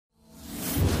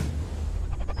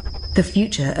The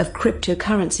future of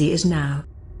cryptocurrency is now.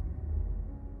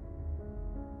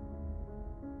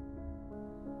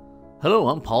 Hello,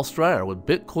 I'm Paul Stryer with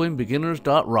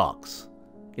BitCoinBeginners.Rocks.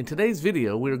 In today's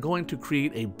video, we are going to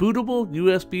create a bootable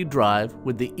USB drive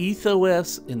with the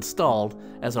EthOS installed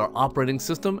as our operating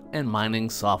system and mining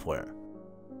software.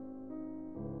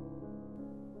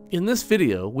 In this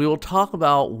video, we will talk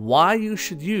about why you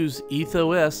should use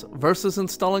EthOS versus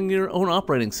installing your own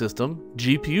operating system,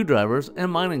 GPU drivers,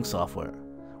 and mining software.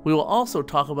 We will also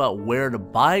talk about where to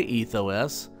buy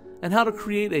EthOS and how to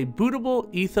create a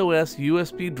bootable EthOS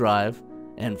USB drive,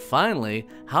 and finally,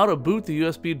 how to boot the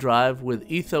USB drive with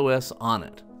EthOS on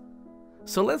it.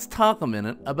 So let's talk a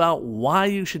minute about why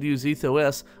you should use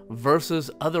EthOS versus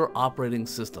other operating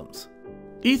systems.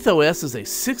 EthOS is a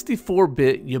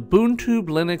 64-bit Ubuntu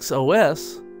Linux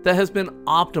OS that has been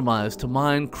optimized to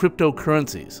mine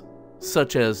cryptocurrencies,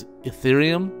 such as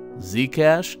Ethereum,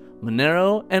 Zcash,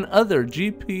 Monero, and other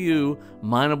GPU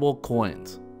mineable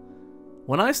coins.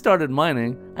 When I started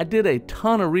mining, I did a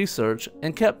ton of research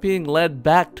and kept being led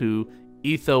back to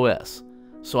EthOS.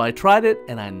 So I tried it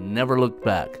and I never looked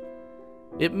back.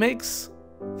 It makes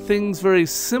things very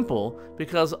simple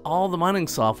because all the mining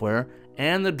software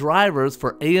and the drivers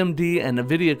for AMD and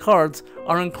NVIDIA cards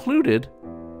are included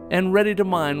and ready to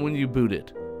mine when you boot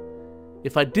it.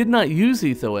 If I did not use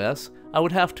EthOS, I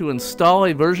would have to install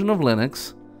a version of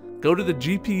Linux, go to the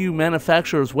GPU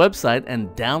manufacturer's website and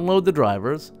download the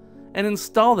drivers, and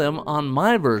install them on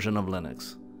my version of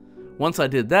Linux. Once I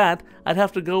did that, I'd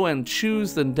have to go and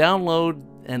choose and download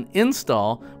and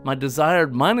install my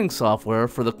desired mining software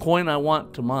for the coin I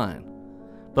want to mine.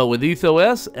 But with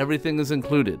EthOS, everything is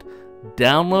included.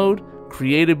 Download,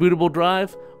 create a bootable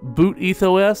drive, boot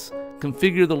EthOS,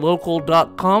 configure the local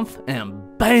 .conf,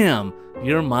 and BAM!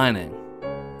 You're mining.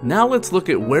 Now let's look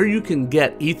at where you can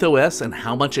get EthOS and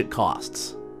how much it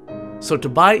costs. So to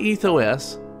buy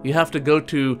EthOS, you have to go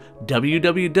to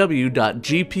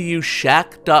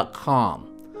www.gpushack.com.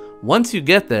 Once you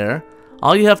get there,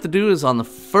 all you have to do is on the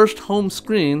first home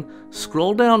screen,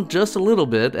 scroll down just a little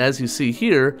bit as you see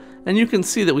here, and you can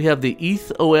see that we have the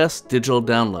EthOS digital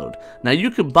download. Now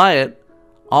you can buy it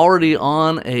already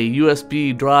on a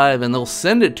USB drive and they'll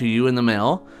send it to you in the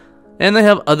mail, and they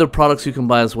have other products you can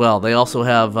buy as well. They also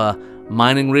have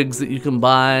mining rigs that you can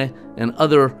buy and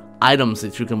other items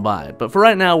that you can buy. But for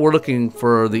right now, we're looking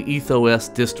for the EthOS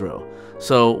distro.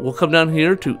 So we'll come down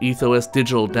here to EthOS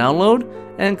digital download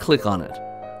and click on it.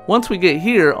 Once we get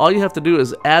here, all you have to do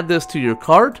is add this to your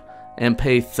cart and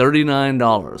pay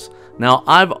 $39. Now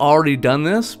I've already done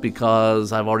this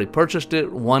because I've already purchased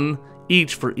it, one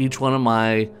each for each one of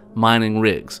my mining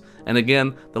rigs. And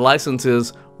again, the license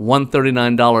is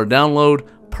 $139 download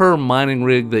per mining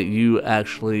rig that you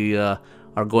actually are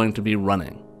going to be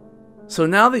running. So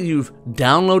now that you've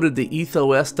downloaded the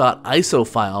ethos.iso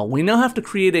file, we now have to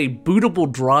create a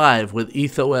bootable drive with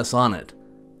EthOS on it.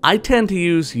 I tend to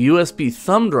use USB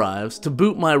thumb drives to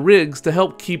boot my rigs to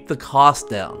help keep the cost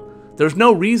down. There's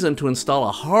no reason to install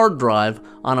a hard drive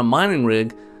on a mining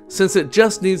rig since it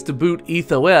just needs to boot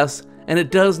EthOS and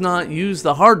it does not use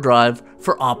the hard drive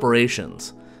for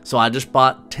operations. So I just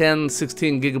bought 10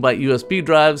 16GB USB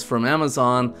drives from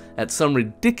Amazon at some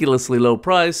ridiculously low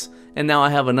price, and now I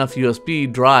have enough USB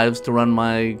drives to run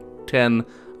my 10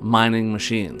 mining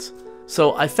machines.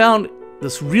 So I found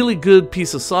this really good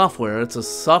piece of software. It's a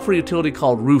software utility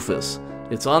called Rufus.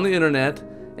 It's on the internet,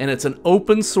 and it's an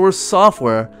open source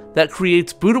software that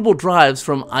creates bootable drives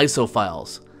from ISO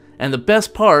files. And the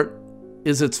best part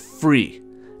is it's free.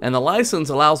 And the license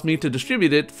allows me to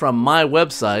distribute it from my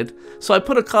website, so I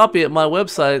put a copy at my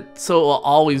website so it will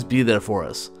always be there for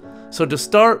us. So to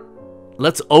start,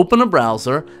 let's open a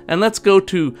browser and let's go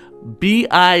to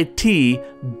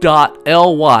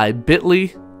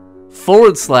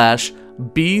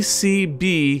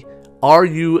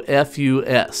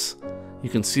bit.ly/BCBRUFUS. You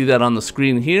can see that on the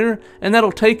screen here, and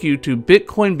that'll take you to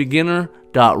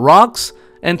BitCoinBeginner.Rocks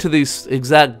and to the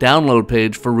exact download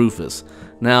page for Rufus.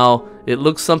 Now, it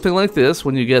looks something like this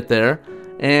when you get there,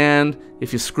 and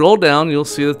if you scroll down, you'll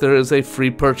see that there is a free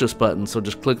purchase button. So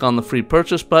just click on the free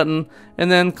purchase button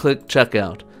and then click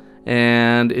checkout.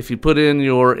 And if you put in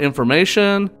your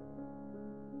information,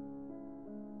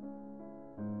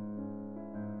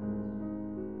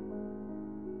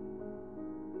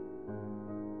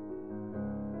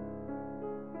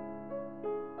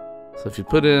 so if you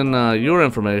put in your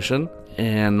information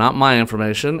and not my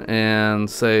information and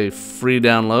say free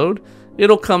download,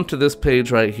 it'll come to this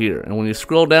page right here. And when you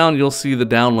scroll down, you'll see the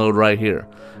download right here.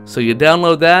 So you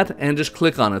download that and just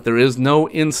click on it. There is no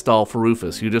install for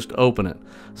Rufus. You just open it.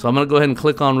 So I'm going to go ahead and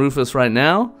click on Rufus right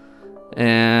now.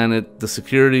 and the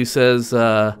security says,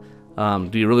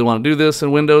 do you really want to do this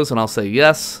in Windows? And I'll say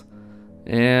yes,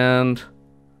 and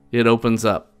it opens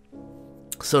up.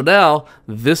 So now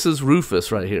this is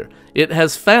Rufus right here. It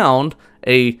has found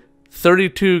a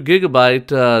 32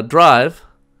 gigabyte drive,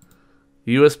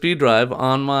 USB drive,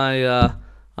 on my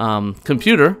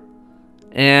computer,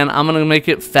 and I'm going to make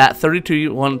it FAT32.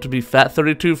 You want it to be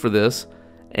FAT32 for this.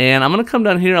 And I'm going to come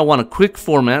down here. I want a quick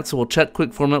format, so we'll check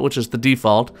quick format, which is the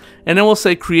default, and then we'll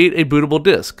say create a bootable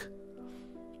disk.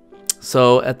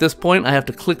 So at this point, I have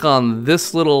to click on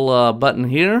this little button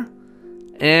here,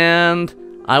 and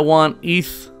I want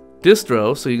ETH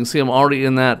distro, so you can see I'm already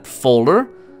in that folder.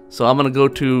 So I'm going to go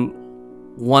to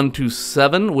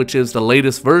 127, which is the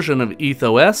latest version of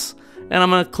EthOS, and I'm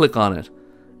going to click on it.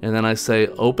 And then I say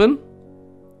open.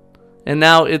 And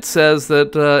now it says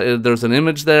that there's an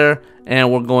image there,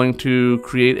 and we're going to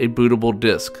create a bootable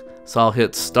disk. So I'll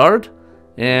hit start,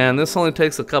 and this only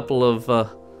takes a couple of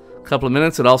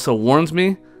minutes. It also warns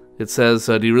me. It says,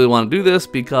 do you really want to do this?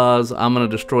 Because I'm going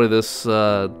to destroy this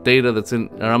data that's in,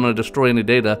 or I'm going to destroy any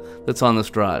data that's on this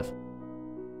drive.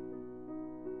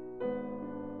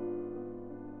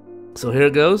 So here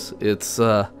it goes. It's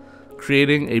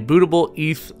creating a bootable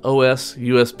EthOS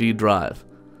USB drive.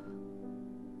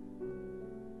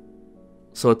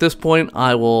 So at this point,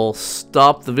 I will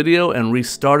stop the video and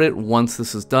restart it once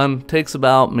this is done. It takes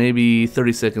about maybe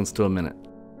 30 seconds to a minute.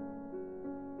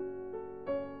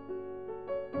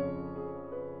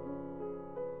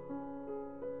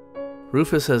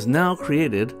 Rufus has now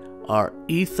created our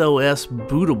EthOS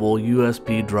bootable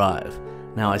USB drive.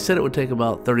 Now, I said it would take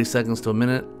about 30 seconds to a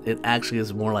minute. It actually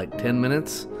is more like 10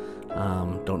 minutes.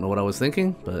 Don't know what I was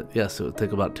thinking, but yes, it would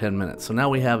take about 10 minutes. So now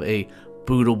we have a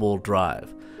bootable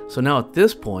drive. So now at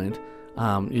this point,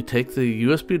 you take the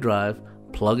USB drive,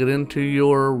 plug it into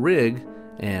your rig,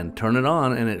 and turn it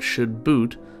on, and it should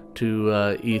boot to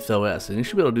EthOS. And you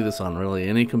should be able to do this on really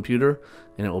any computer,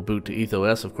 and it will boot to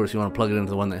EthOS. Of course, you want to plug it into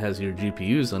the one that has your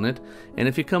GPUs on it. And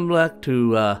if you come back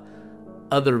to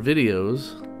other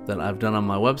videos that I've done on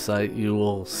my website, you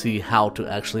will see how to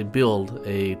actually build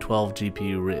a 12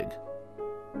 GPU rig.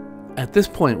 At this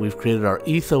point, we've created our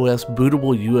EthOS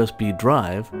bootable USB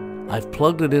drive. I've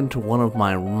plugged it into one of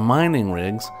my mining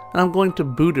rigs, and I'm going to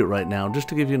boot it right now just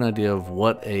to give you an idea of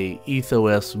what a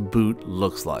EthOS boot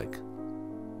looks like.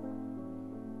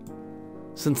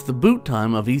 Since the boot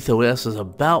time of EthOS is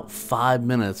about 5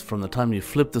 minutes from the time you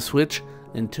flip the switch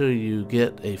until you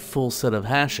get a full set of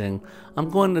hashing, I'm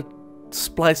going to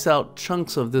splice out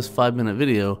chunks of this 5-minute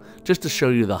video just to show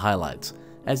you the highlights.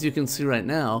 As you can see right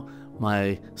now,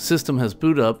 my system has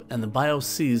boot up and the BIOS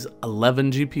sees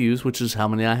 11 GPUs, which is how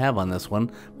many I have on this one.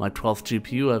 My 12th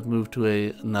GPU I've moved to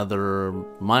another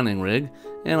mining rig,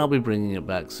 and I'll be bringing it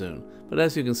back soon. But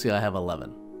as you can see, I have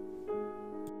 11.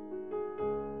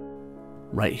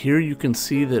 Right here you can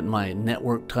see that my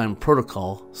network time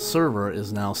protocol server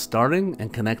is now starting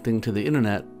and connecting to the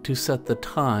internet to set the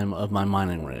time of my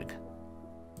mining rig.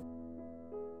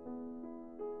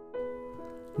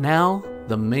 Now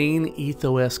the main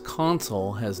EthOS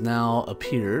console has now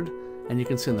appeared, and you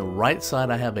can see on the right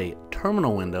side I have a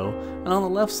terminal window, and on the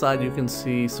left side you can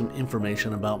see some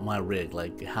information about my rig,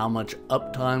 like how much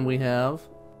uptime we have.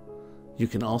 You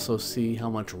can also see how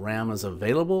much RAM is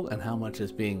available and how much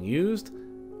is being used.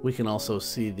 We can also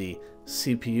see the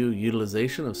CPU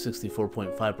utilization of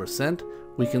 64.5%.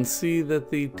 We can see that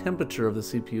the temperature of the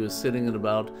CPU is sitting at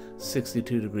about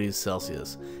 62 degrees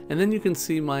Celsius. And then you can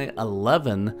see my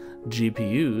 11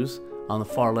 GPUs. On the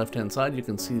far left hand side you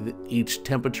can see each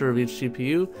temperature of each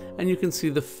GPU, and you can see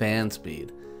the fan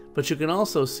speed. But you can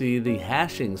also see the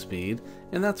hashing speed,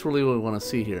 and that's really what we want to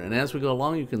see here. And as we go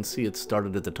along, you can see it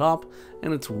started at the top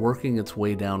and it's working its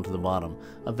way down to the bottom.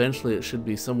 Eventually it should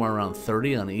be somewhere around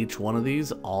 30 on each one of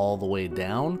these all the way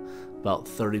down, about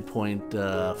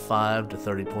 30.5 to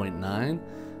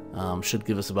 30.9. Should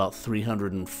give us about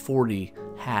 340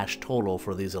 hash total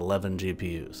for these 11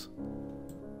 GPUs.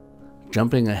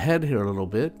 Jumping ahead here a little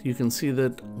bit, you can see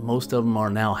that most of them are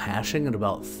now hashing at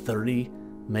about 30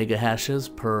 mega hashes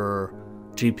per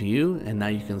GPU, and now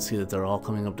you can see that they're all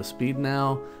coming up to speed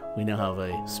now. We now have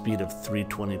a speed of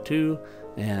 322,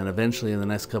 and eventually in the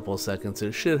next couple of seconds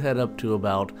it should head up to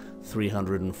about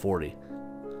 340.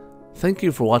 Thank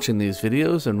you for watching these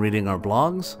videos and reading our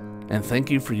blogs, and thank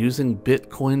you for using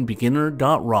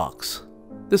BitCoinBeginner.Rocks.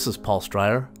 This is Paul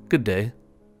Stryer. Good day.